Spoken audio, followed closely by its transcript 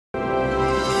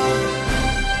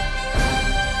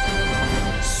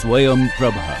Swayam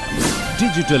Prabha.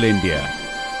 Digital India.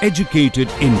 Educated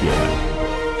India.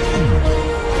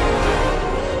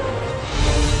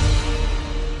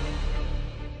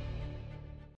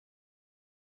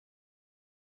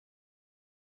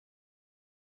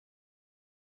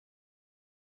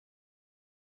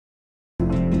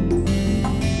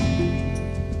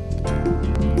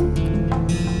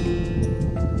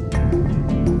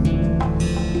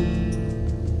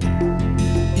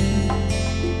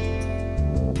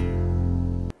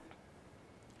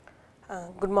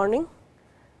 Good morning.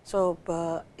 So,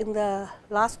 in the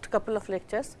last couple of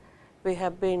lectures, we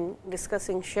have been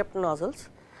discussing shaped nozzles.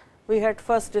 We had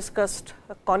first discussed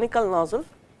a conical nozzle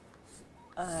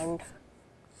and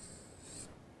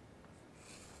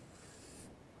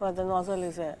where the nozzle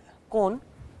is a cone,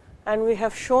 and we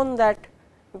have shown that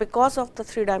because of the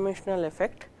three dimensional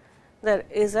effect, there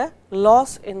is a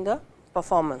loss in the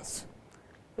performance,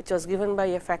 which was given by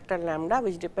a factor lambda,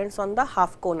 which depends on the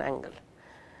half cone angle.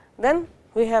 Then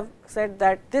we have said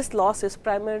that this loss is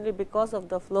primarily because of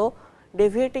the flow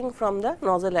deviating from the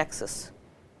nozzle axis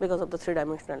because of the three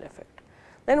dimensional effect.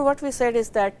 Then what we said is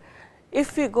that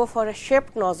if we go for a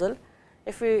shaped nozzle,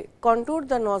 if we contour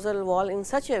the nozzle wall in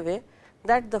such a way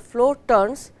that the flow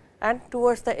turns and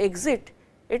towards the exit,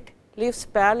 it leaves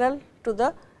parallel to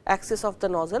the axis of the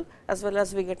nozzle as well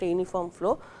as we get a uniform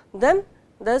flow, then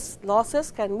these losses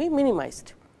can be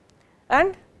minimized.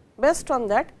 And based on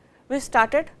that, we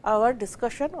started our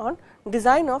discussion on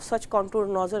design of such contour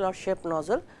nozzle or shaped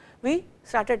nozzle. We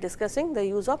started discussing the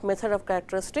use of method of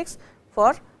characteristics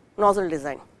for nozzle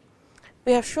design.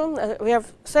 We have shown, we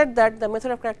have said that the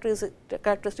method of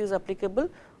characteristics is applicable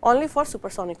only for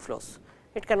supersonic flows.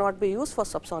 It cannot be used for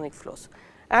subsonic flows.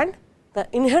 And the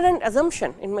inherent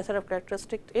assumption in method of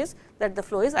characteristics is that the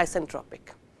flow is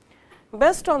isentropic.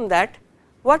 Based on that,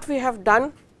 what we have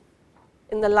done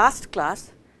in the last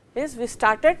class is we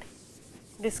started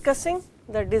discussing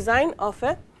the design of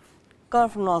a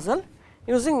curved nozzle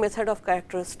using method of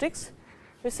characteristics.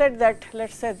 We said that let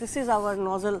us say this is our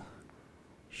nozzle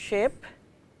shape,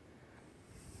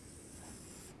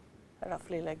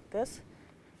 roughly like this,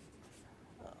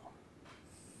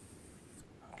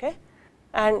 okay.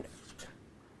 And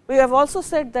we have also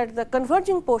said that the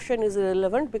converging portion is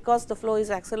irrelevant because the flow is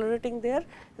accelerating, there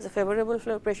is a favorable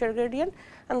flow pressure gradient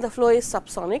and the flow is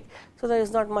subsonic. So, there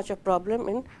is not much a problem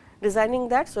in designing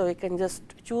that. So, we can just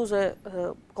choose a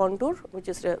contour which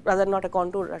is rather not a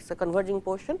contour, that is a converging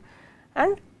portion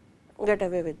and get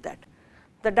away with that.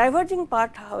 The diverging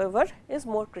part, however, is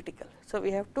more critical. So,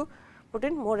 we have to put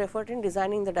in more effort in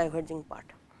designing the diverging part.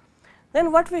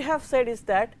 Then what we have said is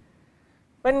that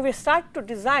when we start to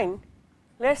design,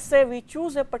 let us say we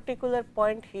choose a particular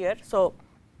point here. So,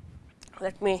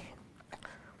 let me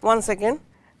once again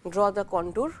draw the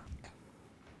contour.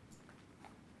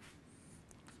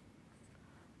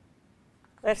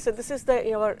 Let us say this is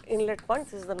the our inlet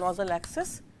point, this is the nozzle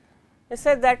axis. We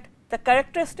said that the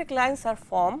characteristic lines are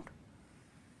formed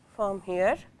from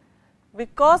here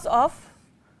because of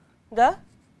the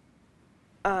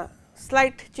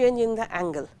slight change in the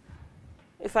angle.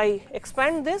 If I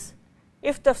expand this,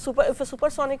 if a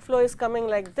supersonic flow is coming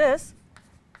like this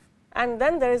and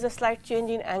then there is a slight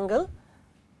change in angle,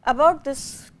 about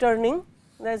this turning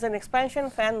there is an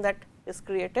expansion fan that is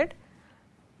created.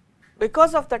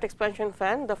 Because of that expansion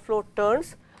fan, the flow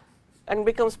turns and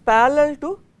becomes parallel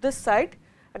to this side,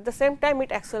 at the same time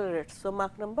it accelerates. So,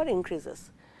 Mach number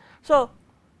increases. So,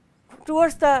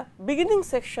 towards the beginning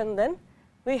section, then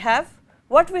we have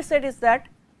what we said is that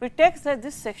we take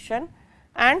this section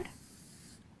and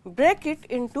break it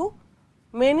into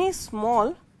many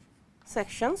small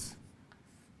sections,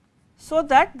 so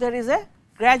that there is a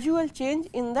gradual change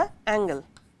in the angle.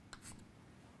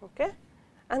 Okay.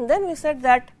 And then we said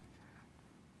that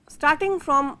starting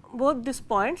from both these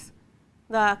points,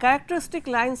 the characteristic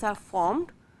lines are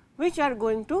formed, which are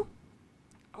going to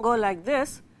go like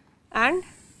this and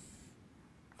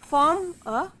form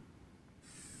a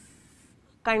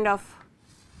kind of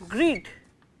grid.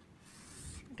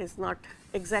 It is not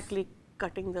exactly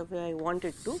cutting the way I want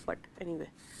it to, but anyway,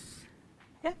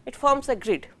 yeah, it forms a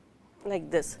grid like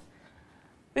this.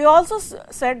 We also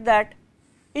said that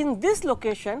in this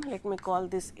location, let me call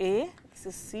this A, this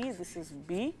is C, this is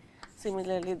B,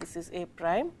 similarly this is A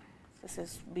prime, this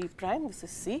is B prime, this is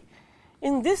C.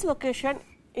 In this location,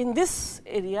 in this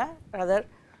area rather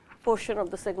portion of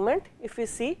the segment, if we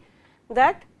see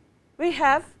that we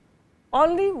have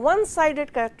only one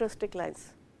sided characteristic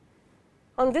lines.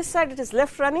 On this side it is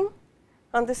left running,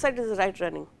 on this side it is right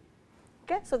running.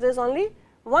 Okay. So, there is only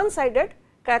one sided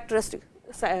characteristics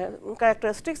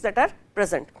that are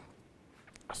present.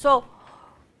 So,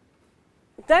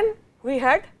 then we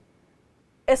had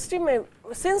estimate,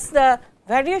 since the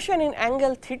variation in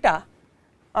angle theta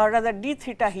or rather d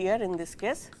theta here in this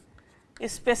case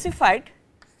is specified,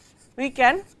 we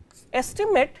can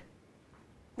estimate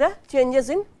the changes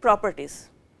in properties.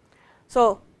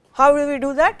 So, how will we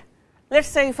do that? Let us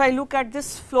say if I look at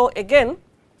this flow again,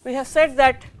 we have said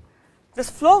that this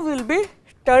flow will be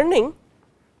turning,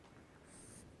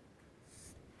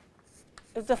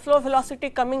 if the flow velocity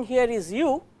coming here is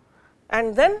u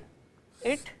and then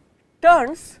it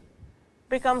turns,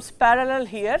 becomes parallel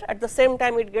here, at the same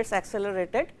time it gets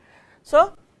accelerated.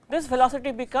 So, this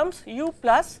velocity becomes u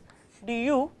plus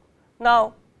du.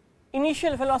 Now,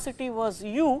 initial velocity was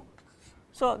u.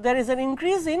 So, there is an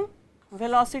increase in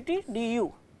velocity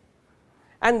du,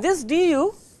 and this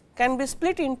du can be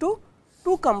split into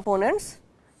two components.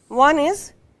 One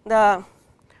is the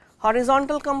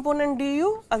horizontal component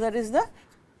du, other is the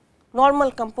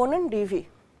normal component dv,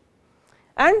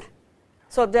 and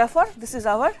so therefore, this is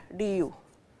our du.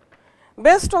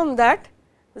 Based on that,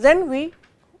 then we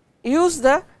use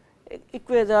the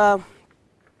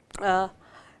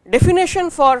definition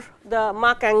for the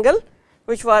Mach angle,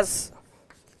 which was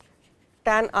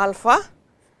tan alpha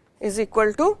is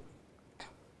equal to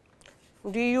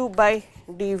du by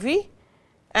dv,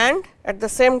 and at the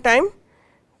same time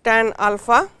tan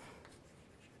alpha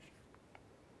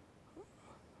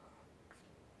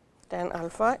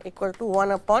equal to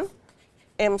 1 upon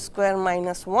m square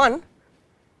minus 1.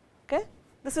 Okay.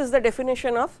 This is the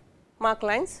definition of Mach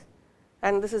lines,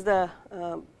 and this is the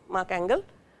Mach angle.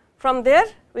 From there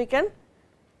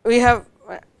we have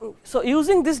so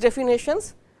using these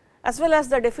definitions as well as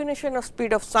the definition of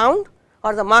speed of sound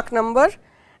or the Mach number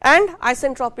and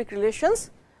isentropic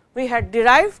relations, we had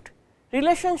derived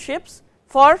relationships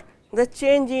for the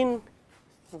change in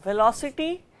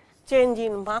velocity, change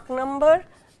in Mach number,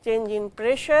 change in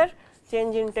pressure,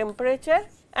 change in temperature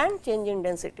and change in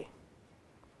density.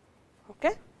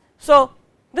 Okay. So,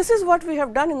 this is what we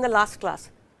have done in the last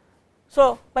class.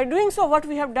 So, by doing so, what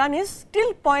we have done is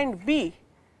till point B,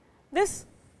 this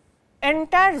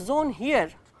entire zone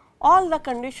here, all the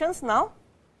conditions now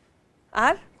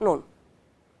are known.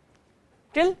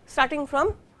 Till starting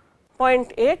from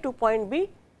point A to point B,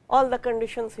 all the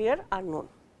conditions here are known,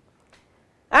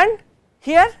 and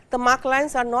here the Mach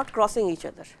lines are not crossing each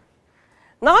other.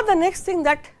 Now, the next thing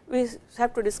that we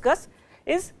have to discuss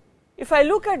is, if I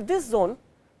look at this zone,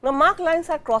 the Mach lines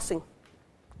are crossing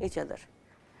each other.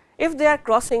 If they are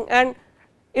crossing, and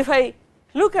if I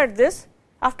look at this,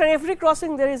 after every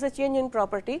crossing there is a change in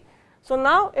property. So,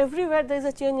 now everywhere there is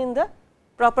a change in the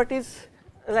properties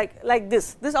like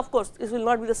this. This of course, this will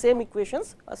not be the same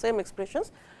equations or same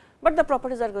expressions, but the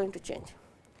properties are going to change.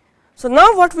 So,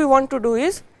 now what we want to do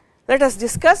is, let us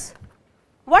discuss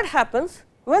what happens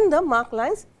when the Mach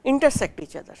lines intersect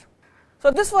each other.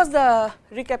 So, this was the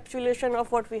recapitulation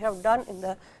of what we have done in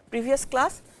the previous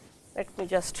class. Let me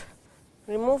just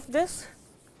remove this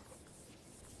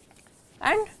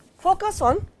and focus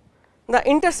on the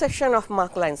intersection of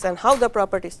Mach lines and how the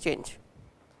properties change.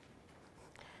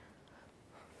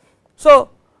 So,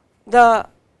 the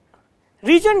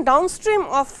region downstream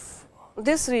of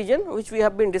this region, which we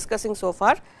have been discussing so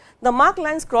far, the Mach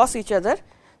lines cross each other.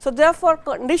 So, therefore,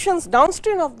 conditions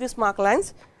downstream of these Mach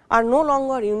lines are no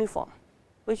longer uniform,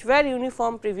 which were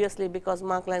uniform previously because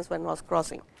Mach lines were not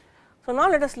crossing. So, now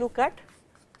let us look at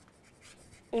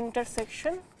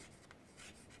intersection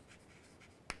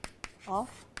of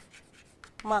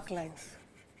Mach lines.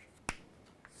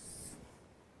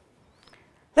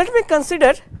 Let me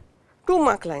consider two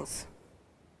Mach lines,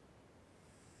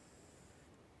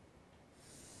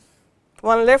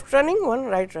 one left running, one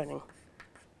right running,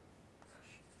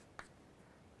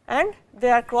 and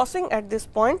they are crossing at this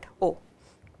point O,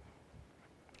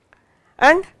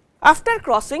 and after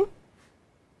crossing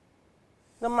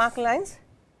the Mach lines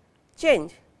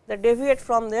change, they deviate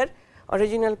from their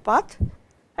original path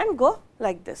and go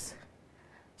like this.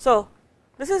 So,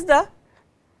 this is the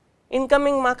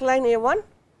incoming Mach line A1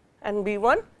 and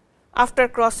B1, after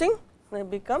crossing they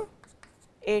become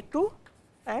A2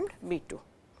 and B2.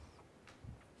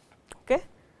 Okay.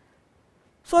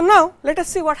 So, now let us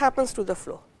see what happens to the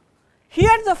flow.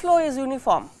 Here the flow is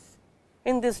uniform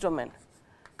in this domain,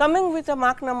 coming with a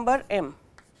Mach number m.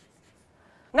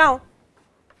 Now,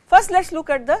 first let us look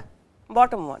at the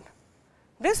bottom one.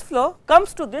 This flow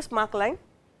comes to this Mach line.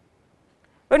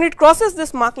 When it crosses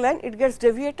this Mach line, it gets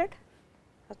deviated,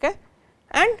 okay,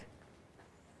 and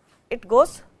it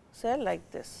goes say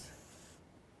like this.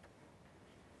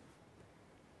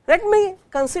 Let me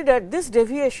consider this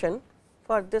deviation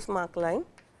for this Mach line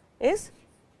is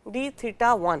d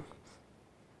theta 1.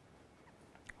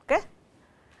 Okay.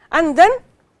 and then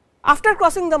after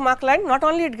crossing the Mach line, not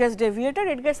only it gets deviated,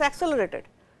 it gets accelerated.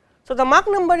 So, the Mach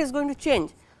number is going to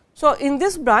change. So, in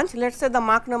this branch, let us say the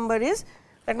Mach number is,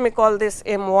 let me call this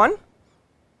m 1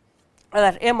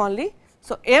 or m only.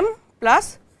 So, m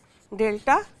plus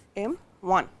delta m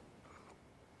 1.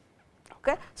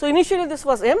 Okay. So, initially this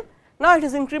was m, now it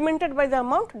is incremented by the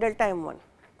amount delta m 1.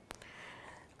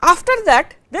 After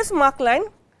that, this Mach line,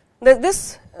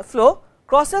 this flow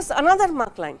crosses another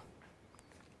Mach line,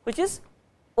 which is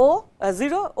O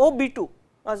 0 O B 2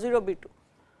 or 0 B 2.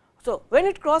 So, when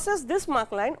it crosses this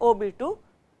Mach line O B 2,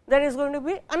 there is going to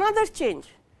be another change.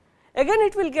 Again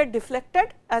it will get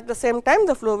deflected, at the same time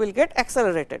the flow will get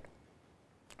accelerated.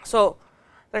 So,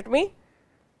 let me,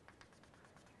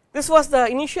 this was the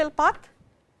initial path,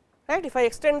 right. If I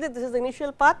extend it, this is the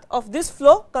initial path of this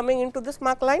flow coming into this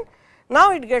Mach line.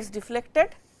 Now, it gets deflected,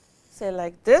 say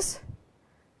like this.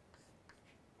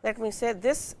 Let me say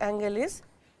this angle is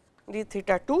d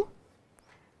theta 2,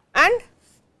 and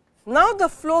now the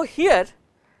flow here,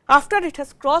 after it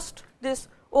has crossed this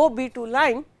O B 2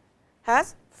 line,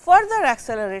 has further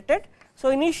accelerated. So,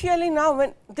 initially now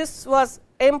when this was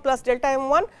m plus delta m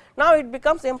 1, now it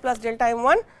becomes m plus delta m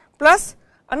 1 plus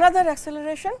another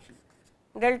acceleration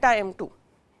delta m 2.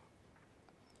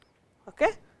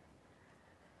 Okay.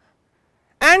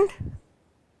 And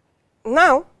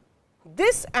now,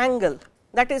 this angle,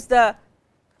 that is the,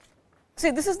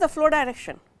 see this is the flow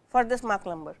direction for this Mach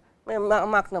number,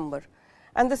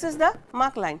 and this is the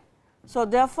Mach line. So,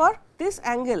 therefore, this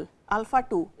angle alpha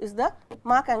 2 is the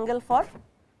Mach angle for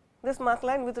this Mach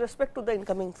line with respect to the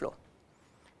incoming flow.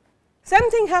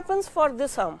 Same thing happens for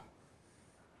this arm.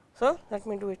 So, let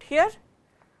me do it here.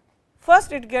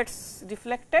 First it gets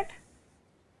deflected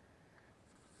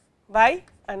by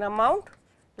an amount,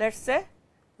 let us say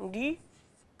d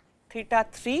theta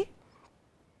 3,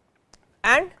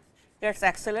 and gets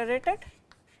accelerated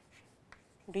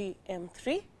d m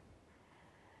 3.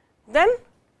 Then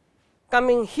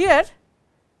coming here,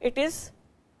 it is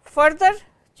further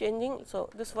changing. So,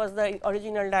 this was the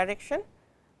original direction,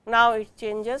 now it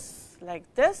changes like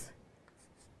this,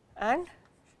 and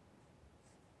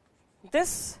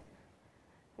this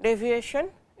deviation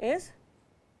is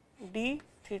d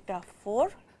theta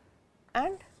 4,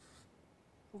 and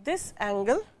this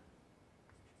angle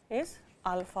is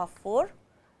alpha 4,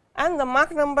 and the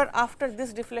Mach number after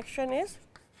this deflection is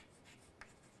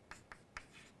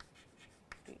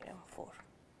d m 4.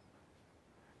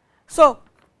 So,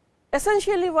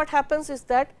 essentially what happens is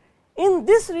that in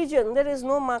this region there is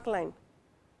no Mach line.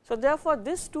 So, therefore,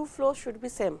 these two flows should be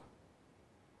same,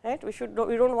 right. We do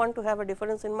not want to have a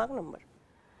difference in Mach number.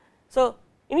 So,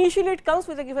 initially it comes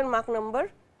with a given Mach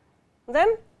number,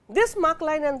 then this Mach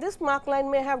line and this Mach line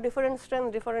may have different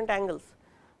strength, different angles.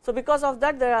 So, because of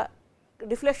that the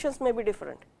deflections may be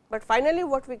different, but finally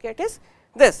what we get is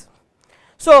this.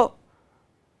 So,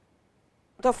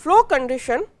 the flow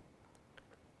condition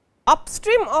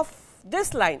upstream of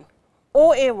this line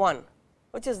OA1,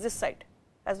 which is this side,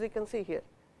 as we can see here,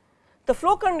 the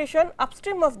flow condition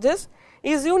upstream of this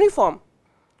is uniform,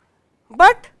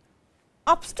 but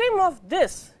upstream of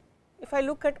this, if I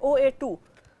look at OA2,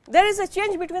 there is a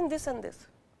change between this and this.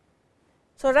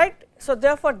 So, right. So,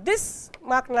 therefore, this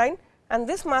Mach line and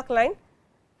this Mach line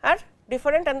are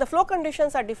different, and the flow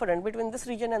conditions are different between this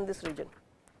region and this region.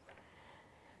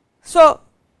 So,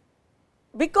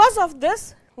 because of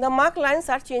this, the Mach lines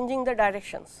are changing the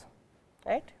directions,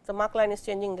 right. The Mach line is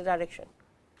changing the direction,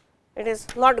 it is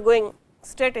not going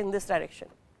straight in this direction,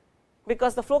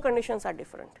 because the flow conditions are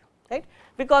different, right.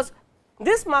 Because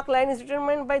this Mach line is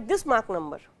determined by this Mach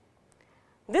number,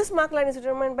 this Mach line is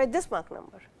determined by this Mach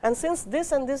number, and since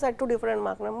this and this are two different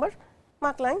Mach numbers,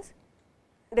 Mach lines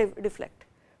deflect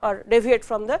or deviate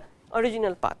from the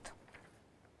original path.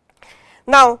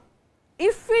 Now,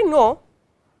 if we know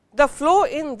the flow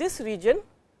in this region,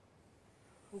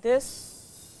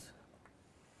 this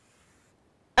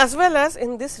as well as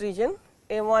in this region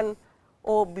A1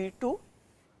 O B2.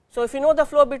 So, if you know the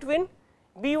flow between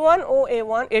B1 O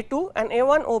A1 A2 and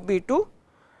A1 O B2,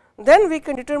 then we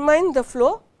can determine the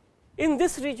flow in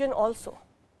this region also.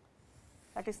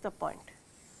 That is the point.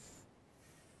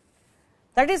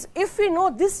 That is, if we know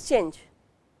this change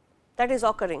that is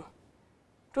occurring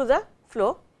to the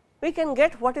flow, we can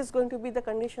get what is going to be the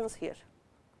conditions here.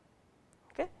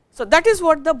 Okay. So, that is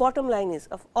what the bottom line is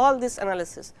of all this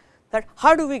analysis, that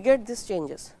how do we get these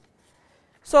changes.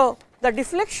 So, the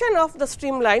deflection of the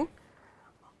streamline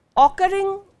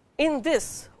occurring in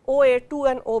this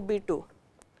OA2 and OB2,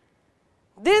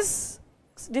 these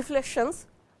deflections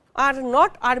are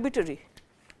not arbitrary,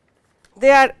 they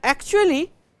are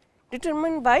actually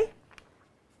determined by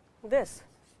this.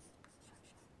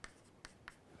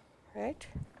 right.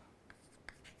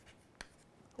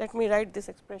 Let me write this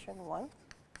expression 1.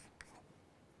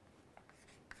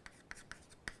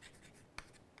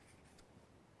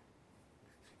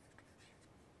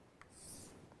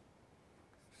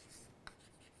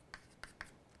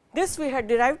 This we had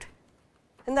derived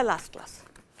in the last class.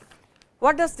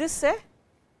 What does this say?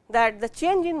 That the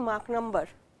change in Mach number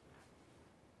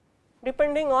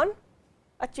depending on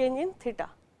a change in theta,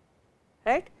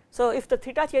 right. So, if the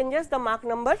theta changes, the Mach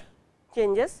number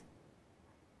changes.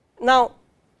 Now,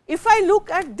 if I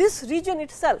look at this region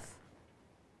itself,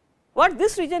 what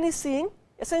this region is seeing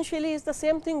essentially is the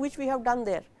same thing which we have done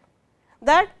there,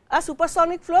 that a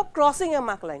supersonic flow crossing a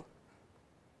Mach line,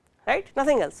 right,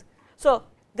 nothing else. So,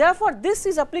 therefore, this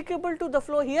is applicable to the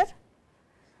flow here,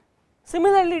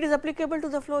 similarly it is applicable to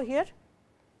the flow here.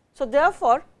 So,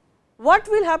 therefore, what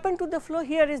will happen to the flow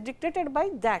here is dictated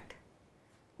by that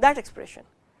expression,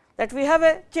 that we have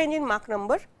a change in Mach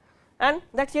number, and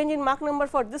that change in Mach number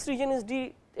for this region is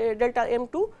delta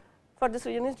m2, for this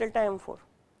region is delta m4,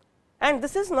 and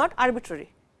this is not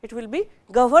arbitrary, it will be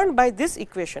governed by this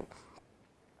equation.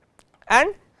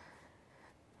 And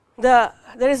there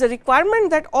is a requirement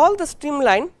that all the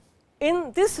streamline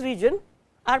in this region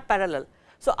are parallel.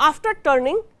 So, after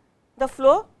turning, the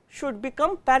flow should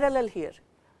become parallel here.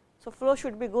 So, flow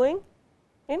should be going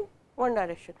in one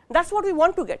direction, that is what we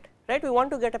want to get, right, we want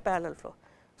to get a parallel flow.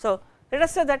 So, let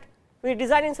us say that we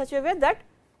design in such a way that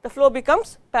the flow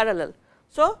becomes parallel.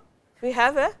 So, we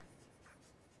have a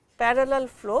parallel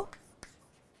flow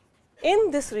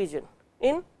in this region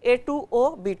in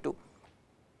A2O B2.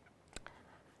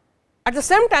 At the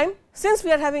same time, since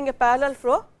we are having a parallel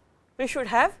flow, we should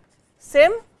have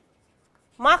same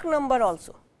Mach number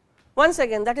also. Once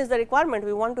again, that is the requirement,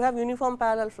 we want to have uniform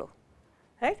parallel flow,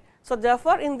 right. So,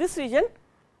 therefore, in this region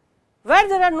where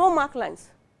there are no Mach lines.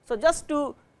 So, just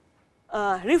to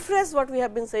rephrase what we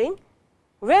have been saying,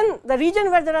 when the region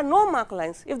where there are no Mach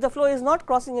lines, if the flow is not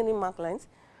crossing any Mach lines,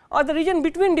 or the region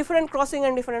between different crossing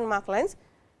and different Mach lines,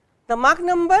 the Mach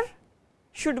number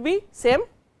should be same,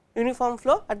 uniform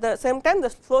flow, at the same time the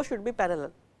flow should be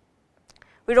parallel.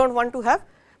 We do not want to have,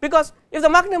 because if the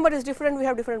Mach number is different, we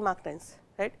have different Mach lines,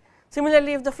 right.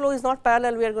 Similarly, if the flow is not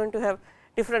parallel, we are going to have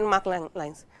different Mach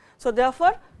lines. So,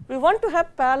 therefore, we want to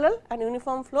have parallel and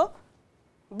uniform flow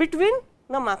between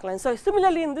the Mach lines. So,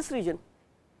 similarly, in this region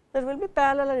there will be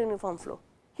parallel and uniform flow.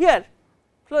 Here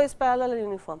flow is parallel and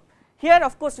uniform. Here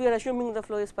of course, we are assuming the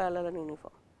flow is parallel and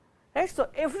uniform, right. So,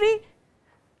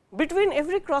 between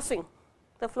every crossing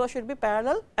the flow should be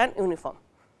parallel and uniform.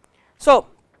 So,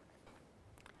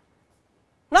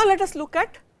 now let us look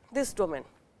at this domain.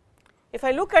 If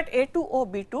I look at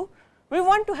A2O B2, we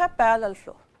want to have parallel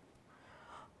flow.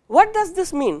 What does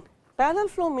this mean? Parallel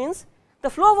flow means the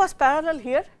flow was parallel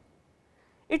here,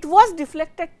 it was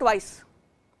deflected twice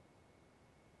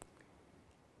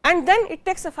and then it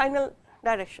takes a final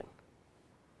direction.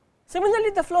 Similarly,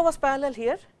 the flow was parallel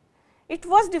here, it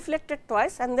was deflected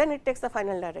twice and then it takes the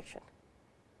final direction.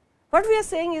 What we are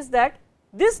saying is that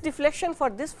this deflection for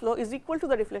this flow is equal to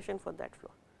the deflection for that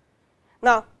flow.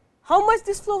 Now, how much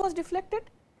this flow was deflected?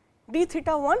 D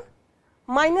theta 1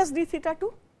 minus d theta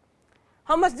 2.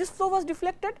 How much this flow was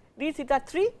deflected? D theta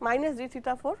 3 minus d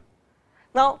theta 4.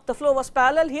 Now, the flow was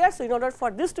parallel here. So, in order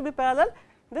for this to be parallel,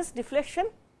 this deflection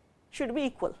should be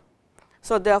equal.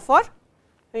 So, therefore,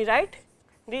 we write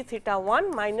d theta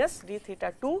 1 minus d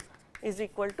theta 2 is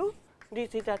equal to d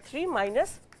theta 3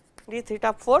 minus d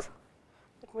theta 4.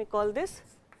 Let me call this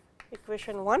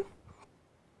equation 1.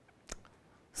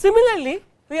 Similarly,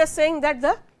 we are saying that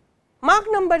the Mach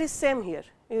number is same here,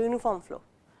 uniform flow.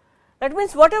 That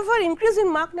means, whatever increase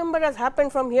in Mach number has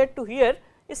happened from here to here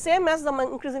is same as the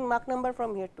increase in Mach number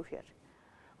from here to here.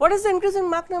 What is the increase in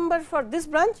Mach number for this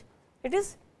branch? It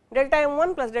is delta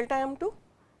m1 plus delta m2.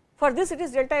 For this, it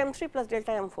is delta m3 plus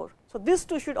delta m4. So, these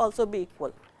two should also be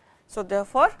equal. So,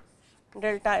 therefore,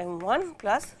 delta m1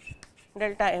 plus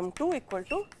delta m2 equal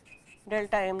to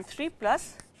delta m3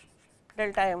 plus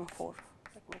delta m4.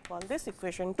 Let me call this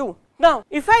equation 2. Now,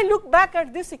 if I look back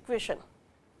at this equation,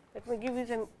 let me give it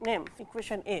a name,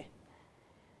 equation A.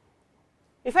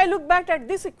 If I look back at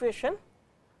this equation,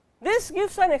 this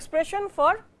gives an expression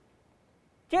for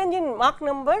change in Mach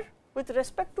number with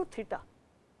respect to theta,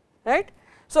 right.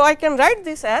 So, I can write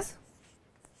this as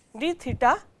d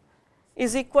theta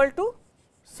is equal to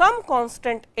some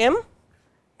constant m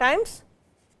times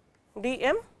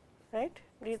dm, right,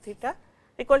 d theta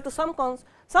equal to some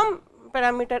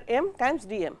parameter m times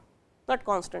dm, not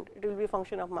constant, it will be a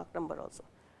function of Mach number also,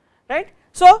 right.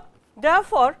 So,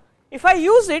 therefore, if I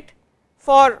use it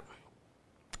for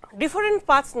different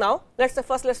paths now, let us say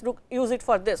first let us use it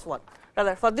for this one.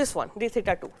 rather for this one d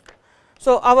theta 2.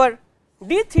 So, our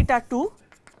d theta 2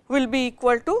 will be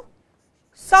equal to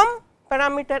some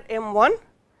parameter m 1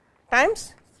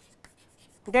 times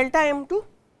delta m 2,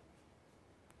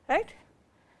 right.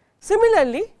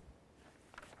 Similarly,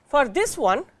 for this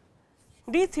one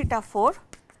d theta 4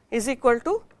 is equal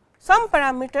to some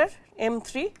parameter m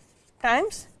 3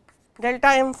 times delta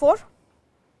m 4,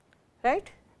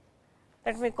 right.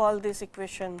 Let me call this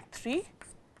equation 3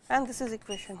 and this is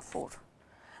equation 4.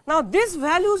 Now, these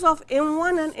values of m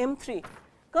 1 and m 3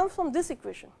 come from this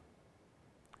equation,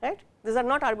 right. These are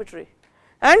not arbitrary,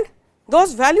 and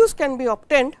those values can be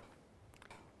obtained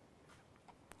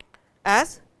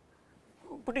as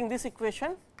putting this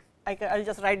equation. I will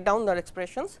just write down the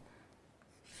expressions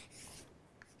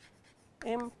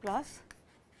m plus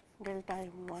delta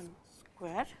m 1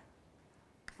 square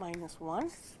minus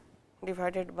 1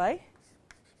 divided by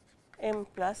m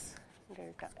plus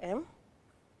delta m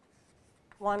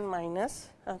 1 minus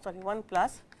 1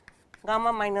 plus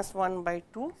gamma minus 1 by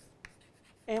 2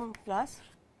 m plus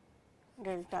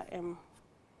delta m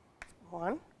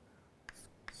 1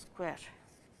 square.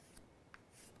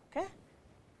 Okay.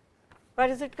 Where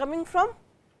is it coming from?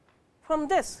 From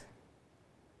this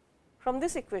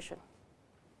equation,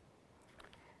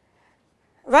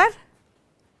 where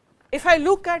if I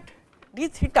look at d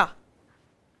theta,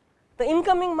 the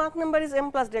incoming Mach number is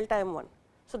m plus delta m 1.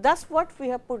 So, that is what we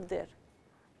have put there.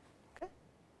 Okay.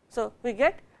 So, we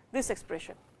get this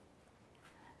expression.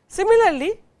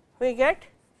 Similarly, we get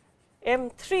m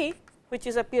 3 which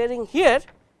is appearing here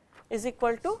is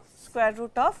equal to square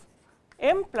root of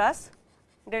m plus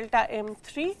delta m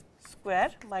 3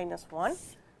 square minus 1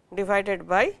 divided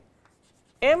by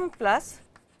m plus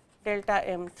delta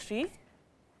m 3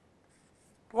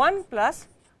 1 plus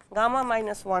gamma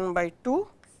minus 1 by 2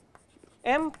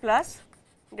 m plus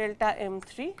delta m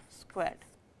 3 squared.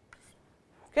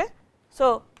 Okay.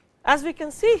 So, as we can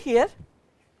see here,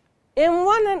 m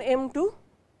 1 and m 2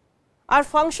 are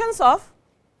functions of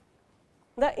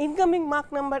the incoming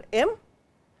Mach number m,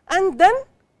 and then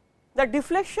the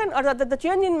deflection or the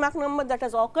change in Mach number that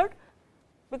has occurred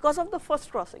because of the first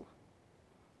crossing,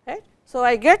 right. So,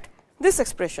 I get these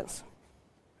expressions.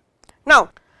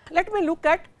 Now, let me look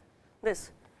at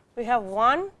this. We have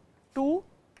 1, 2,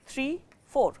 3,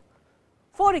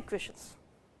 4 equations,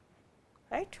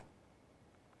 right.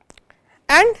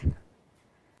 And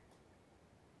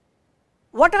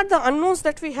what are the unknowns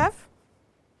that we have?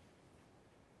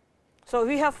 So,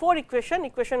 we have 4 equation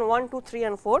 1, 2, 3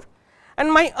 and 4,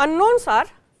 and my unknowns are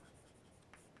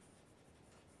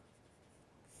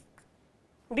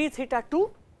d theta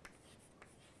 2,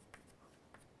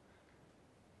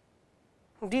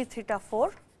 d theta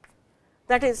 4,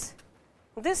 that is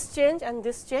this change and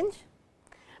this change,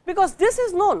 because this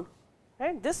is known,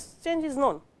 right, this change is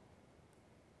known.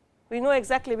 We know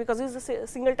exactly, because this is a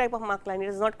single type of Mach line, it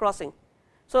is not crossing.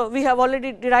 So, we have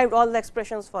already derived all the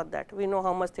expressions for that, we know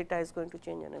how much theta is going to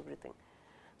change and everything.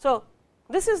 So,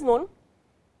 this is known,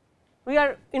 we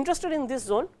are interested in this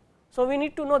zone. So, we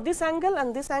need to know this angle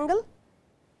and this angle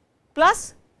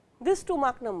plus these two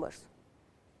Mach numbers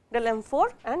del m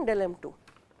 4 and del m 2.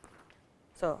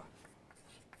 So,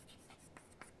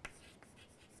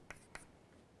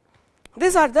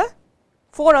 these are the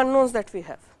 4 unknowns that we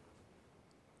have.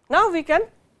 Now, we can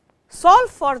solve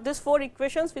for these 4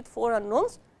 equations with 4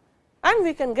 unknowns, and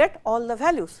we can get all the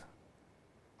values.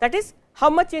 That is, how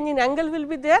much change in angle will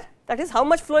be there, that is how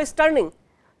much flow is turning.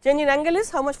 Change in angle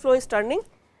is how much flow is turning,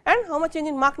 and how much change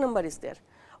in Mach number is there.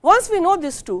 Once we know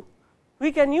these two,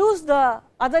 we can use the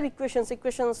other equations.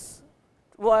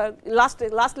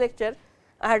 Last lecture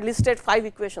I had listed 5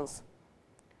 equations.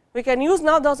 We can use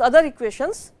now those other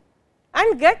equations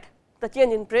and get the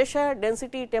change in pressure,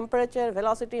 density, temperature,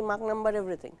 velocity, Mach number,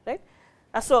 everything, right.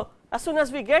 So, as soon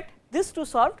as we get these two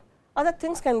solved, other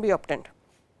things can be obtained.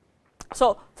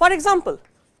 So, for example,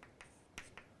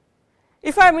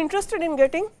 if I am interested in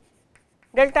getting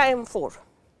delta m 4,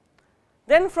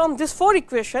 then from this 4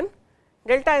 equation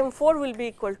delta m 4 will be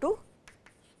equal to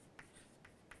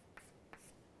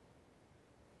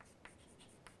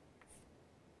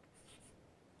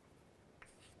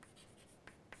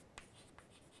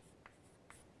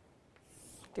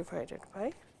divided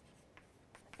by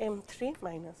m 3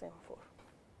 minus m 4,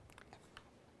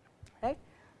 right.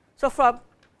 So, from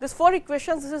this 4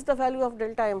 equations, this is the value of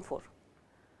delta m 4.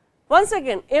 Once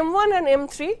again, m 1 and m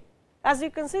 3, as you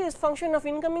can see, is function of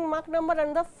incoming Mach number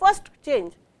and the first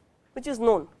change which is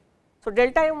known. So,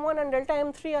 delta m 1 and delta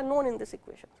m 3 are known in this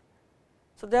equation.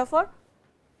 So, therefore,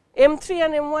 m 3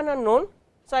 and m 1 are known.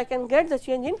 So, I can get the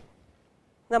change in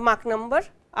the Mach number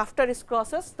after it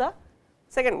crosses the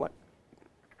second one.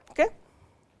 Okay.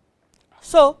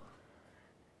 So,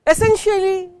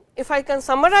 essentially if I can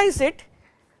summarize it,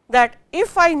 that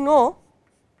if I know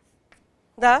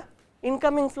the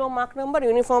incoming flow Mach number,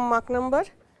 uniform Mach number,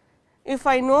 if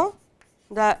I know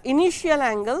the initial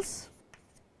angles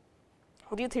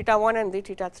d theta 1 and d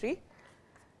theta 3,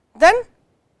 then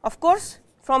of course,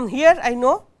 from here I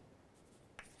know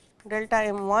delta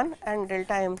m 1 and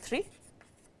delta m 3,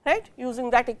 right. Using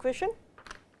that equation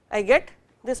I get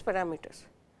these parameters.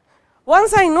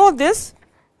 Once I know this,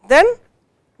 then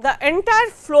the entire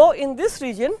flow in this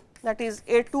region, that is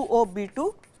A 2 O B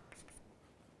 2,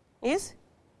 is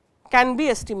can be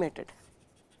estimated.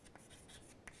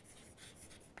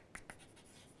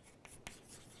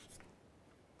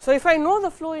 So, if I know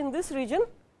the flow in this region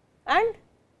and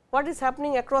what is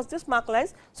happening across this Mach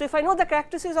lines. So, if I know the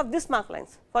characteristics of this Mach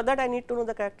lines, for that I need to know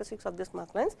the characteristics of this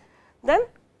Mach lines, then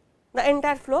the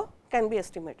entire flow can be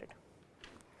estimated.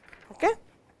 Okay.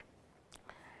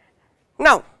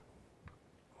 Now,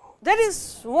 there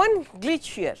is one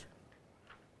glitch here.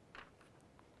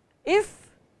 If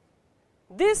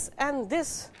this and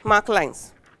this Mach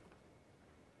lines,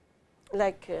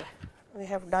 like we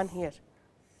have done here,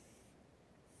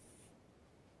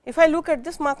 if I look at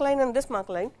this Mach line and this Mach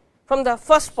line from the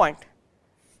first point,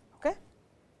 okay,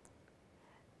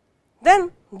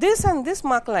 then this and this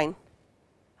Mach line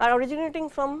are originating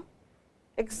from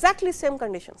exactly same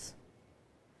conditions.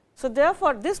 So,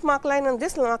 therefore, this Mach line and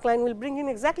this Mach line will bring in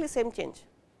exactly same change,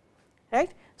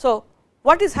 right. So,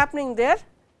 what is happening there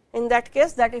in that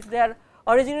case, that if they are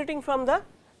originating from the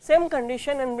same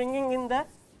condition and bringing in the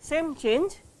same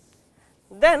change,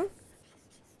 then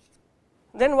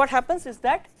what happens is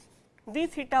that d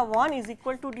theta 1 is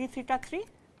equal to d theta 3,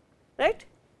 right,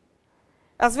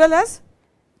 as well as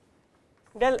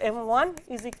del m 1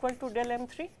 is equal to del m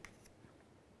 3.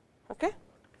 Okay.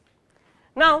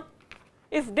 Now,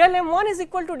 if del m 1 is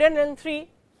equal to del m 3,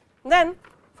 then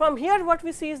from here what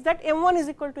we see is that m 1 is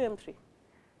equal to m 3.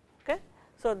 Okay.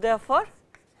 So, therefore,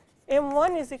 m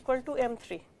 1 is equal to m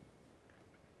 3.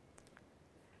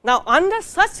 Now, under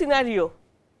such scenario,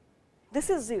 this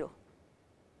is 0,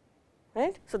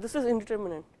 right. So, this is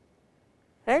indeterminate,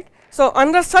 right. So,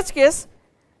 under such case,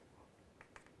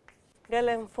 del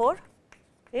m 4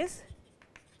 is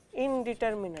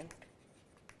indeterminate.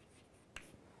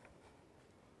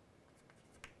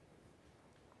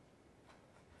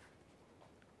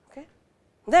 Okay.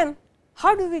 Then,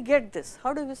 how do we get this?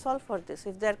 How do we solve for this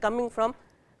if they are coming from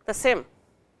the same?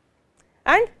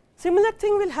 And similar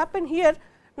thing will happen here,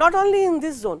 not only in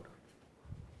this zone.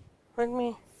 Let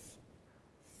me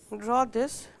draw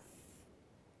this.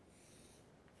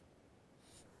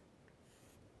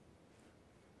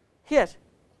 Here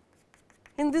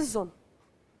in this zone,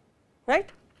 right,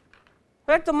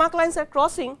 where the Mach lines are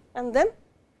crossing and then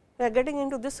we are getting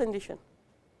into this condition.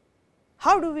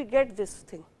 How do we get this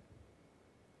thing?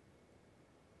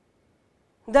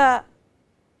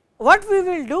 What we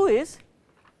will do is,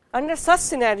 under such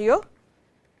scenario,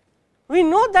 we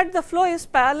know that the flow is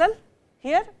parallel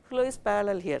here, flow is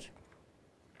parallel here.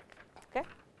 Okay.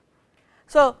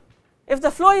 So, if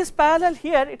the flow is parallel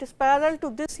here, it is parallel to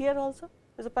this here also,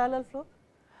 is a parallel flow.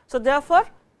 So, therefore,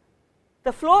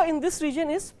 the flow in this region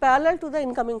is parallel to the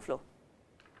incoming flow.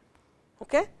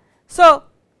 Okay. So,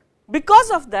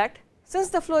 because of that, since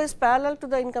the flow is parallel to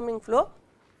the incoming flow,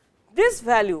 this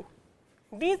value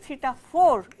d theta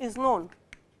 4 is known,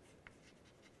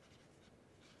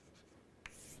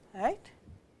 right,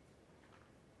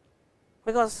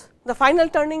 because the final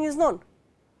turning is known,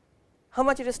 how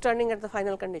much it is turning at the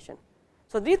final condition.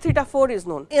 So, d theta 4 is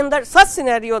known. In that such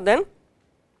scenario, then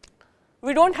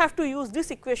we do not have to use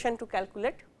this equation to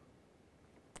calculate.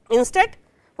 Instead,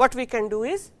 what we can do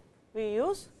is we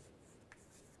use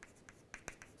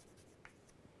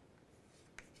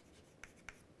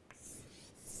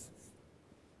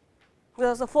there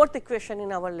is a fourth equation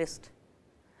in our list,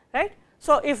 right.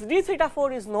 So, if d theta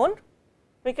 4 is known,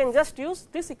 we can just use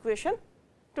this equation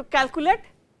to calculate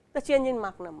the change in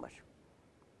Mach number.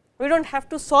 We do not have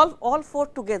to solve all 4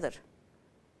 together.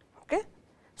 Okay.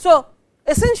 So,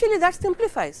 essentially that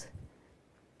simplifies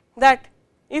that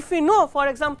if we know, for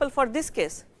example, for this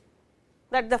case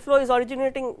that the flow is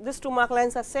originating, these two Mach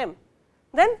lines are same,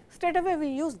 then straight away we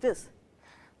use this,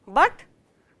 but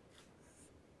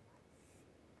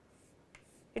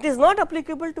it is not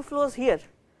applicable to flows here,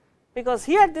 because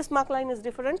here this Mach line is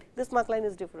different, this Mach line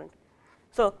is different.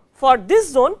 So, for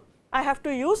this zone I have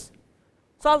to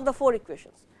solve the 4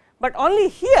 equations, but only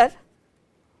here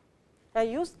I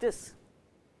use this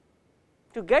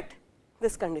to get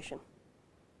this condition.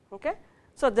 Okay.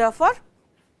 So, therefore,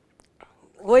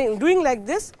 doing like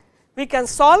this, we can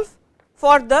solve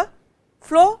for the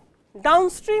flow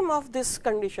downstream of this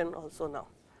condition also now.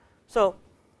 So,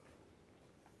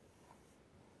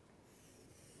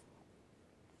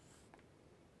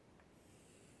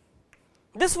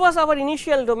 this was our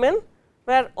initial domain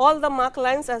where all the mark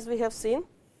lines, as we have seen,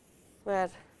 were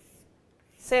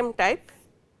same type.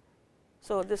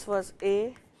 So, this was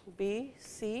A, B,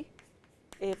 C,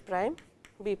 A prime,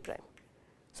 B prime.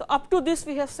 So, up to this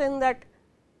we have seen that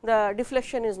the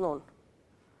deflection is known.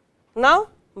 Now,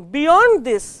 beyond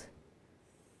this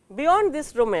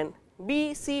domain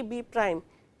B, C, B prime,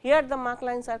 here the mark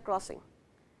lines are crossing,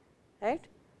 right.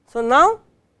 So, now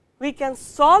we can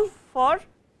solve for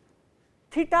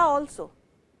theta also.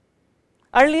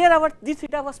 Earlier our d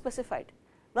theta was specified,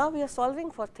 now we are solving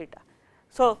for theta.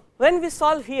 So, when we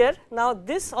solve here, now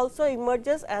this also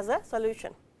emerges as a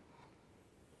solution,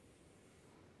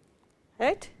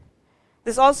 right.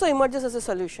 This also emerges as a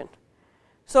solution.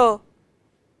 So,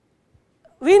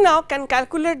 we now can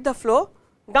calculate the flow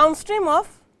downstream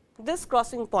of this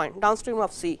crossing point, downstream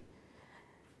of C.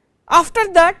 After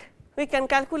that, we can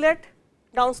calculate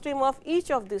downstream of each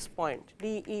of these points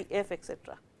D, E, F,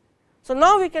 etc. So,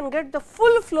 now we can get the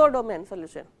full flow domain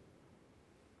solution.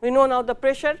 We know now the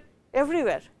pressure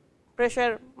everywhere,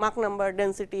 pressure, Mach number,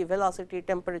 density, velocity,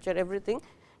 temperature, everything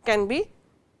can be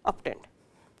obtained.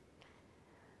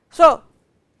 So,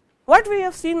 what we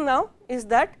have seen now is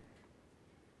that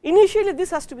initially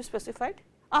this has to be specified,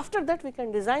 after that we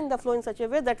can design the flow in such a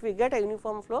way that we get a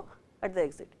uniform flow at the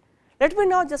exit. Let me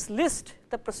now just list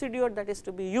the procedure that is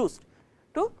to be used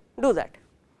to do that.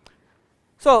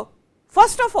 So,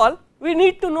 first of all we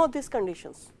need to know these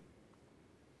conditions.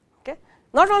 Okay.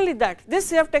 Not only that,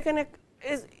 this we have taken a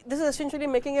this is essentially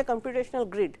making a computational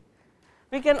grid.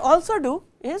 We can also do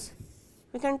is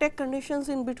we can take conditions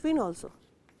in between also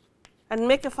and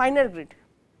make a finer grid,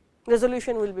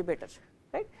 resolution will be better,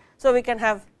 right. So, we can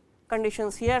have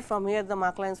conditions here, from here the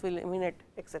mark lines will emanate,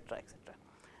 etc., etc.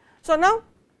 So, now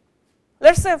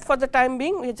let us say for the time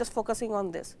being we are just focusing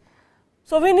on this.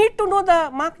 So, we need to know the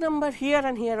Mach number here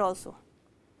and here also,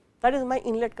 that is my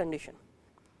inlet condition.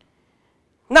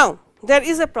 Now, there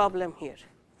is a problem here,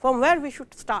 from where we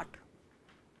should start.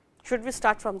 Should we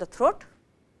start from the throat?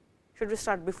 Should we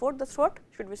start before the throat?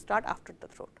 Should we start after the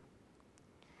throat?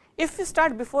 If we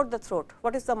start before the throat,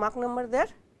 what is the Mach number there?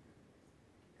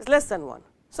 It is less than 1.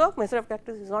 So, method of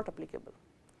characteristic is not applicable.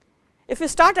 If we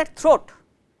start at throat,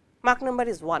 Mach number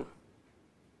is 1,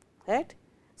 right.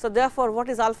 So, therefore, what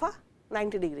is alpha?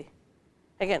 90 degree,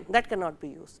 again that cannot be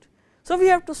used. So, we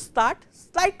have to start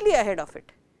slightly ahead of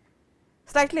it,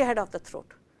 slightly ahead of the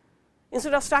throat.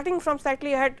 Instead of starting from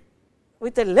slightly ahead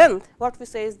with a length, what we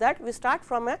say is that we start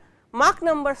from a Mach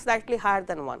number slightly higher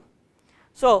than 1.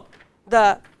 So,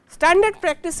 the standard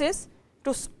practice is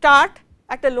to start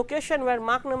at a location where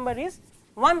Mach number is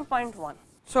 1.1.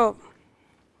 So,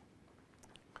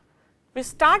 we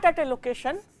start at a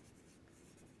location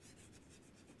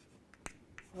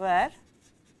where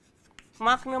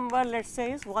Mach number let us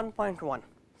say is 1.1.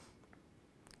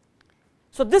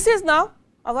 So, this is now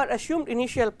our assumed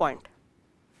initial point.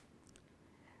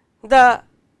 The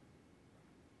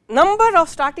number of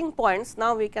starting points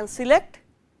now we can select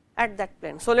at that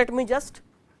plane. So, let me just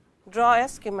draw a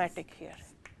schematic here.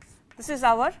 This is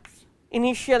our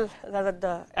initial, rather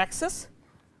the axis,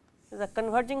 the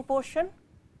converging portion,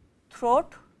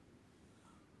 throat,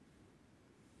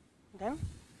 then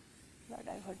the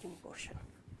diverging portion.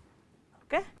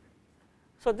 Okay.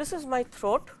 So, this is my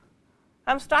throat,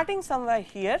 I am starting somewhere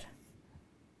here,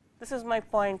 this is my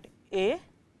point A,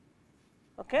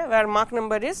 okay, where Mach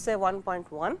number is say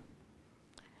 1.1.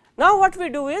 Now, what we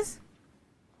do is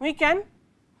we can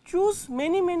choose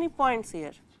many points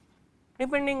here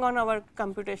depending on our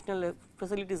computational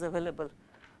facilities available,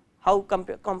 how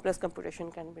complex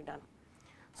computation can be done.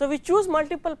 So, we choose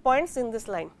multiple points in this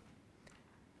line.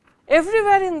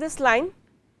 Everywhere in this line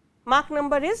Mach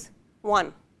number is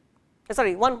 1,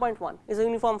 sorry 1.1 is a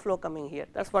uniform flow coming here,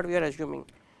 that is what we are assuming.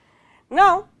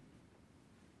 Now,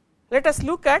 let us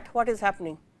look at what is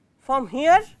happening. From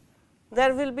here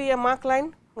there will be a Mach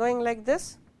line going like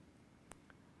this.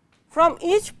 From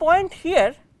each point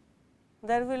here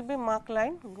there will be Mach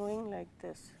line going like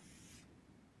this.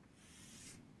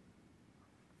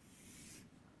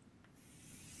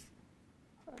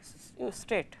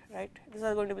 Straight, right, these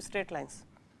are going to be straight lines,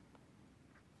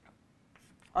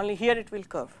 only here it will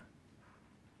curve.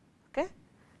 Okay.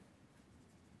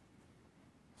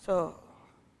 So,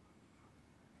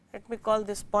 let me call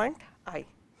this point I.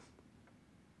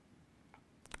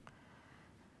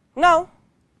 Now,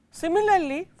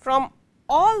 similarly from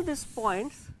all these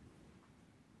points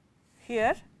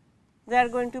here there are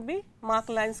going to be Mach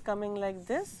lines coming like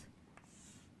this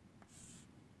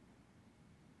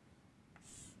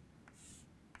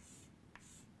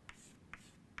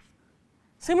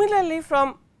Similarly,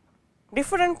 from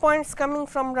different points coming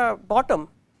from the bottom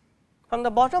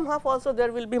half also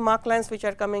there will be mark lines which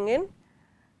are coming in.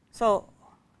 So,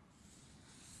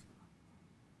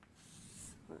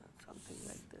 something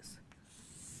like this.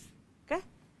 Okay.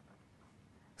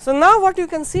 So, now what you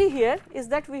can see here is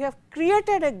that we have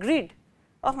created a grid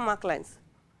of mark lines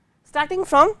starting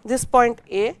from this point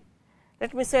A.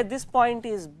 Let me say this point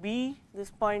is B,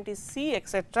 this point is C,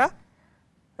 etc.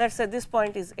 Let us say this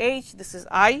point is H, this is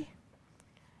I.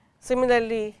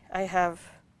 Similarly, I have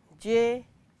J,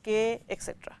 K,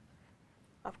 etc.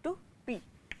 up to P.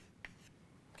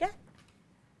 Okay.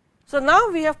 So, now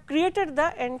we have created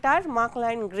the entire mark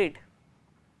line grid,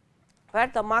 where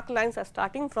the mark lines are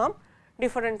starting from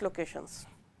different locations.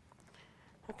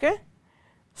 Okay.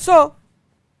 So,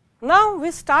 now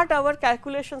we start our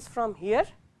calculations from here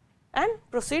and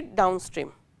proceed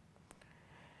downstream.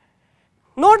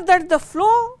 Note that the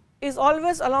flow is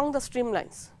always along the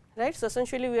streamlines, right. So,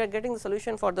 essentially we are getting the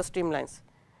solution for the streamlines,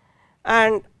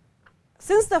 and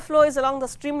since the flow is along the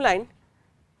streamline,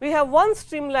 we have one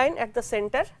streamline at the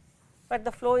center, but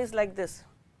the flow is like this,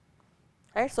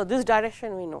 right. So, this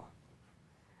direction we know.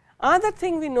 Another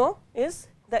thing we know is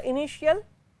the initial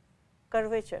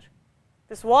curvature.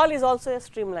 This wall is also a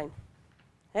streamline,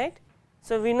 right.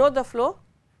 So, we know the flow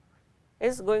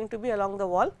is going to be along the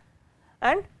wall,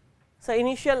 and so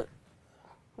initial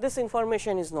this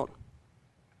information is known.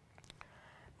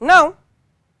 Now,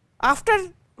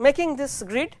 after making this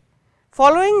grid,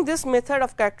 following this method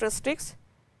of characteristics,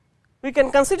 we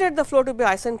can consider the flow to be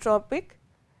isentropic.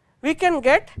 We can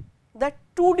get the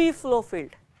 2D flow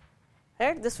field,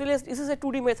 right. This is a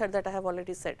 2D method that I have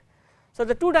already said. So,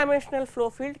 the 2-dimensional flow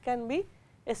field can be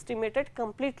estimated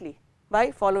completely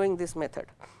by following this method,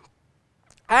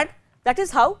 and that is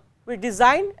how we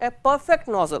design a perfect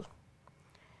nozzle.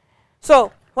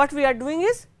 So, what we are doing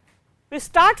is we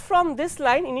start from this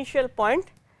line initial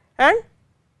point and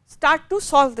start to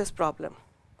solve this problem.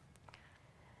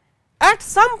 At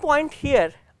some point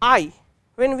here I,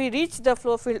 when we reach the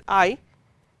flow field I,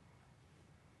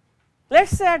 let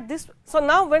us say at this. So,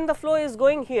 now when the flow is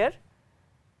going here,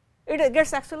 it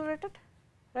gets accelerated,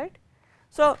 right.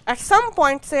 So, at some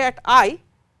point say at I,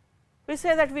 we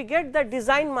say that we get the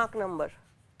design Mach number.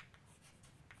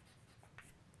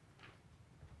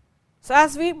 So,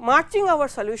 as we marching our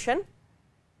solution,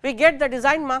 we get the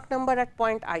design Mach number at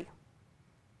point I.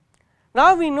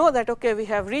 Now, we know that okay, we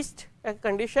have reached a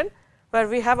condition where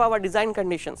we have our design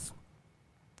conditions.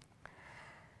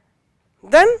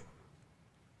 Then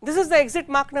this is the exit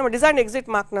Mach number, design exit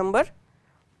Mach number.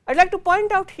 I would like to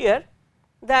point out here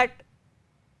that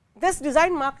this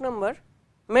design Mach number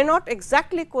may not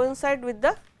exactly coincide with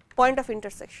the point of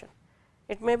intersection.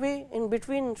 It may be in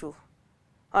between two,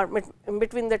 or in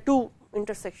between the two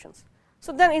intersections.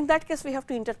 So, then in that case we have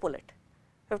to interpolate,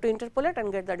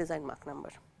 and get the design Mach number.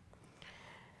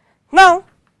 Now,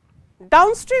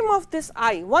 downstream of this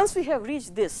I, once we have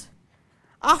reached this,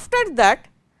 after that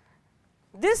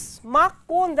this Mach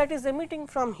cone that is emitting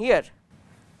from here,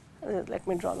 let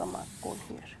me draw the Mach cone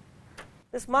here,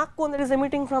 this Mach cone that is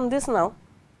emitting from this now,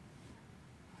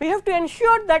 we have to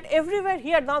ensure that everywhere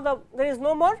here now there is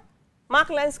no more Mach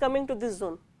lines coming to this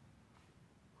zone,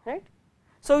 right.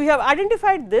 So, we have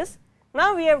identified this,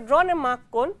 now we have drawn a Mach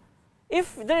cone.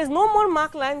 If there is no more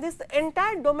Mach line, this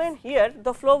entire domain here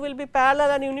the flow will be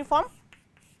parallel and uniform,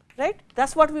 right. That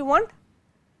is what we want,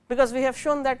 because we have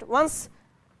shown that once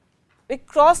we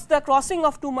cross the crossing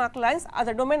of two Mach lines,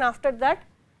 the domain after that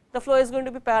the flow is going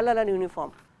to be parallel and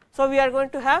uniform. So, we are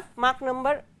going to have Mach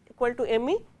number equal to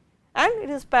ME and it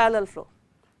is parallel flow.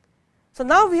 So,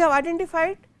 now we have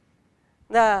identified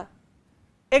the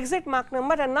exit Mach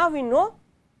number, and now we know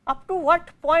up to what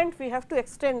point we have to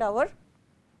extend our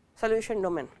solution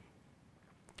domain.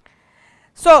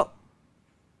 So,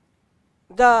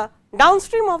 the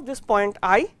downstream of this point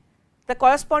I, the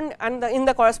correspond and in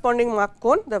the corresponding Mach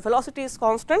cone, the velocity is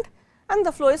constant and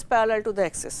the flow is parallel to the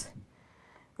axis.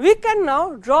 We can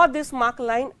now draw this Mach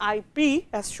line IP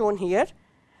as shown here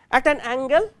at an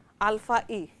angle alpha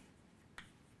e,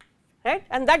 right,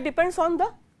 and that depends on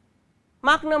the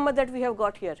Mach number that we have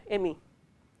got here ME,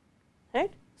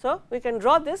 right. So, we can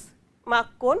draw this Mach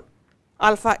cone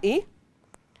alpha e.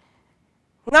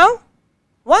 Now,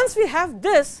 once we have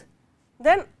this,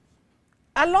 then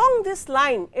along this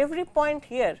line every point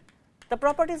here the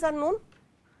properties are known,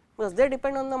 because they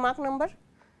depend on the Mach number,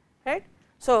 right.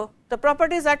 So, the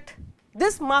properties at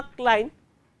this Mach line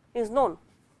is known,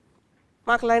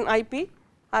 Mach line IP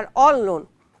are all known.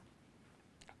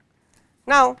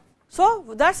 Now, so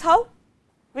that is how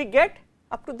we get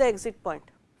up to the exit point.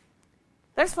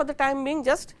 That is for the time being,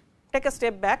 just take a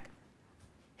step back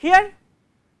here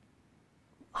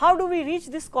how do we reach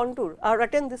this contour or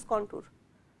attain this contour?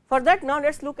 For that, now let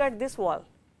us look at this wall.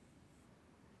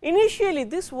 Initially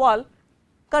this wall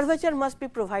curvature must be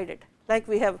provided, like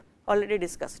we have already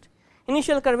discussed.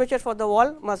 Initial curvature for the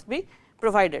wall must be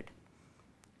provided,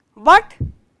 but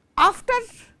after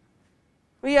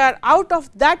we are out of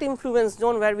that influence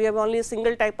zone where we have only a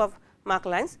single type of mark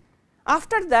lines,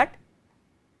 after that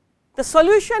the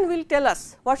solution will tell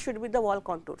us what should be the wall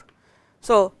contour.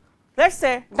 So, let us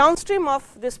say downstream of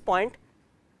this point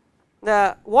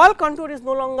the wall contour is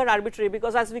no longer arbitrary,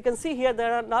 because as we can see here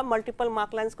there are now multiple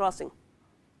mark lines crossing,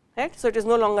 right. So, it is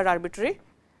no longer arbitrary.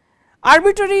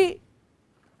 Arbitrary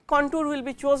contour will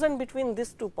be chosen between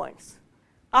these 2 points.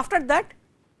 After that,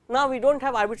 now we do not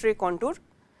have arbitrary contour.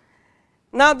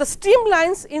 Now, the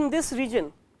streamlines in this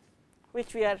region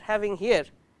which we are having here,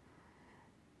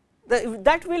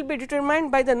 that will be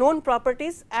determined by the known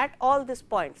properties at all these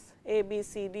points A, B,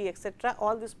 C, D, etc.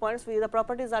 All these points where the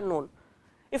properties are known.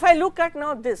 If I look at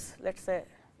now this, let us say,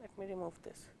 let me remove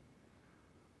this.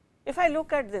 If I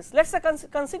look at this, let us say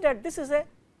consider this is a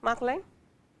mark line,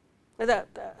 the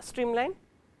streamline.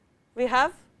 We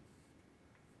have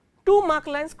 2 mark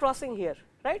lines crossing here,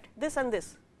 right, this and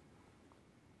this.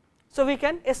 So, we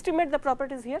can estimate the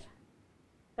properties here,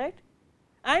 right,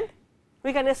 and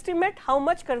we can estimate how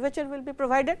much curvature will be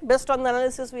provided based on the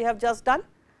analysis we have just done,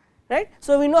 right.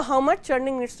 So, we know how much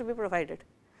churning needs to be provided.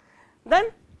 Then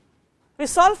we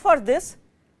solve for this.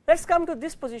 Let us come to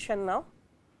this position now.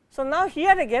 So, now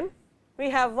here again we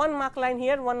have 1 mark line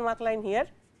here, 1 mark line here,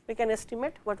 we can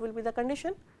estimate what will be the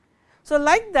condition. So,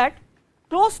 like that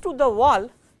close to the wall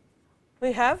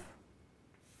we have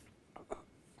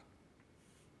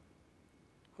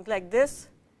like this.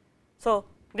 So,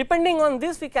 depending on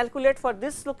this we calculate for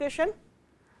this location,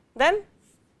 then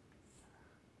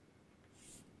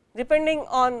depending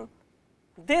on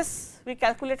this we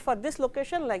calculate for this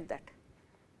location, like that.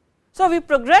 So, we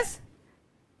progress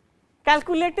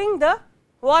calculating the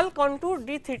wall contour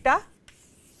d theta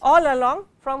all along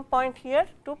from point here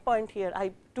to point here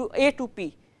to A to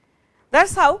P. That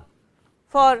is how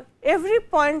for every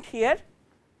point here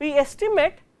we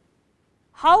estimate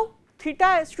how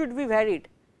theta should be varied.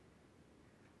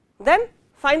 Then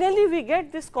finally, we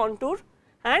get this contour,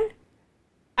 and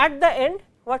at the end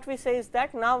what we say is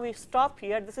that now we stop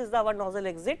here, this is our nozzle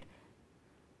exit.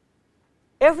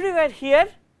 Everywhere here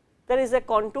there is a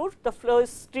contour, the flow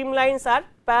streamlines are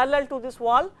parallel to this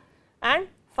wall, and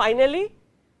finally,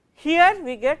 here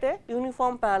we get a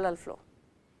uniform parallel flow.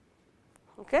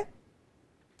 Okay.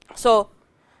 So,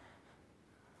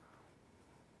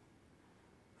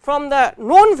 from the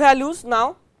known values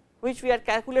now which we are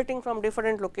calculating from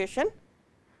different location,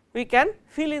 we can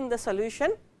fill in the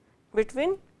solution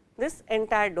between this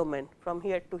entire domain from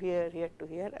here to here, here to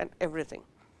here, and everything.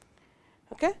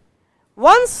 Okay.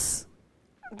 Once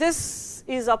this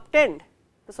is obtained,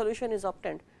 the solution is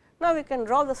obtained, now we can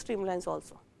draw the streamlines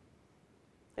also.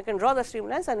 We can draw the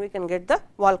streamlines and we can get the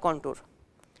wall contour.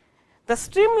 The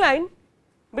streamline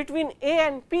between A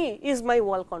and P is my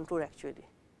wall contour actually,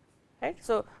 right.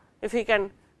 So, if we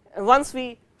can, once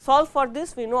we solve for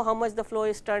this, we know how much the flow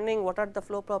is turning, what are the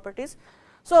flow properties.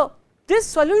 So, this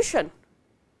solution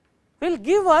will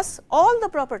give us all the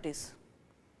properties.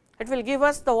 It will give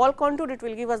us the wall contour, it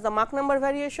will give us the Mach number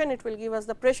variation, it will give us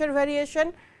the pressure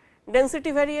variation,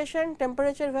 density variation,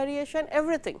 temperature variation,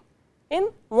 everything in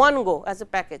one go as a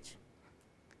package.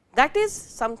 That is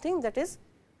something that is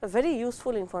a very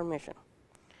useful information.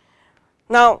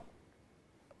 Now,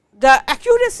 the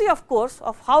accuracy of course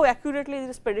of how accurately it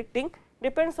is predicting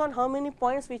depends on how many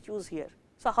points we choose here.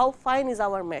 So, how fine is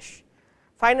our mesh?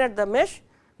 Finer the mesh,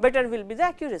 better will be the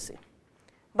accuracy.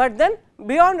 But then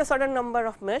beyond a certain number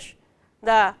of mesh,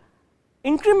 the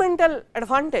incremental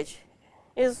advantage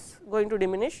is going to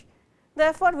diminish.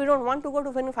 Therefore, we do not want to go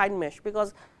to very fine mesh,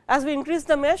 because as we increase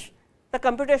the mesh, the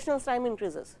computational time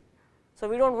increases. So,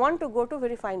 we do not want to go to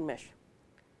very fine mesh.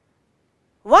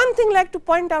 One thing I like to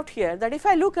point out here, that if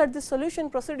I look at this solution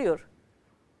procedure,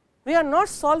 we are not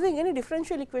solving any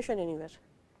differential equation anywhere,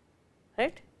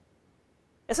 right.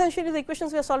 Essentially the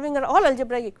equations we are solving are all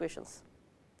algebraic equations.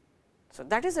 So,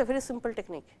 that is a very simple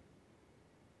technique.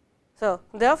 So,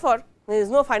 therefore, there is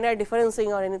no finite differencing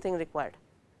or anything required.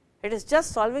 It is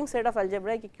just solving set of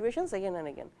algebraic equations again and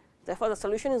again. Therefore, the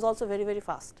solution is also very, very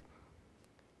fast,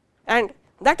 and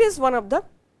that is one of the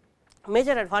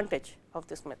major advantage of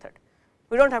this method.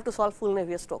 We do not have to solve full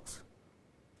Navier-Stokes.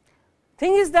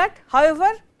 Thing is that, however,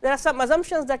 there are some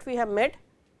assumptions that we have made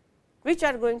which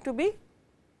are going to be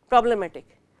problematic.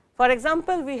 For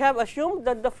example, we have assumed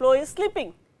that the flow is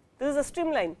slipping. This is a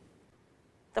streamline,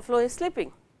 the flow is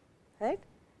slipping, right.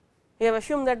 we have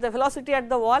assumed that the velocity at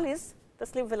the wall is the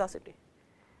slip velocity.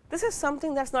 This is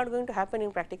something that is not going to happen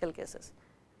in practical cases.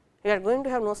 We are going to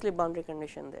have no slip boundary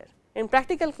condition there. In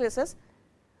practical cases,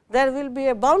 there will be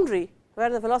a boundary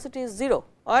where the velocity is 0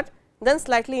 or then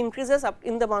slightly increases up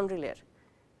in the boundary layer,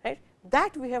 right.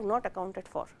 That we have not accounted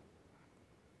for.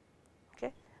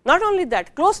 Okay. Not only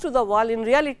that, close to the wall in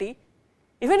reality,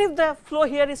 even if the flow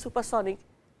here is supersonic,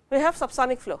 we have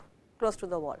subsonic flow close to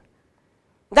the wall.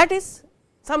 That is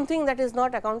something that is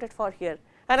not accounted for here,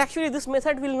 and actually this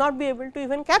method will not be able to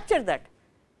even capture that,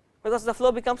 because the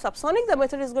flow becomes subsonic, the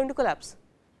method is going to collapse,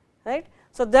 right.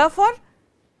 So, therefore,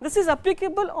 this is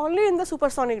applicable only in the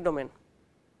supersonic domain,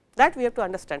 that we have to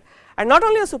understand, and not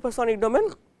only the supersonic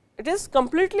domain, it is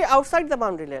completely outside the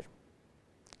boundary layer,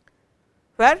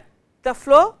 where the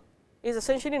flow is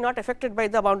essentially not affected by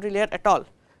the boundary layer at all.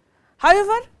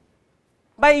 However,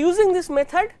 by using this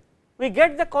method, we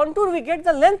get the contour, we get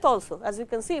the length also, as you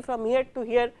can see from here to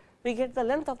here, we get the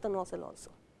length of the nozzle also.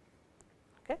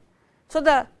 Okay. So,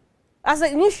 as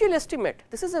an initial estimate,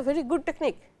 this is a very good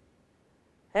technique,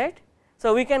 right.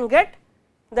 So, we can get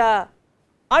the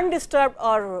undisturbed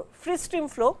or free stream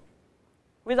flow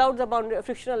without the boundary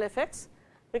frictional effects,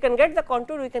 we can get the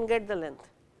contour, we can get the length.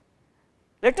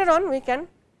 Later on, we can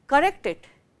correct it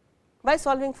by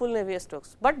solving full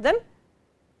Navier-Stokes, but then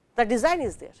the design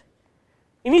is there.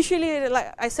 Initially,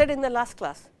 like I said in the last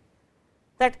class,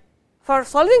 that for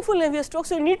solving full Navier-Stokes,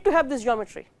 you need to have this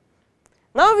geometry.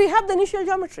 Now, we have the initial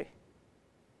geometry,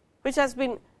 which has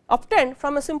been obtained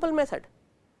from a simple method.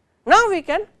 Now, we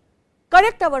can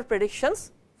correct our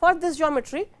predictions for this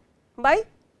geometry by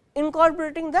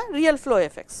incorporating the real flow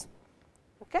effects.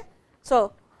 Okay.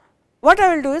 So, what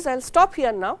I will do is I will stop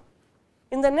here now.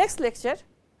 In the next lecture,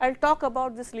 I will talk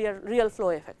about this real flow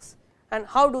effects and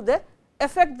how do they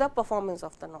affect the performance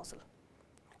of the nozzle.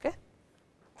 Okay.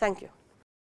 Thank you.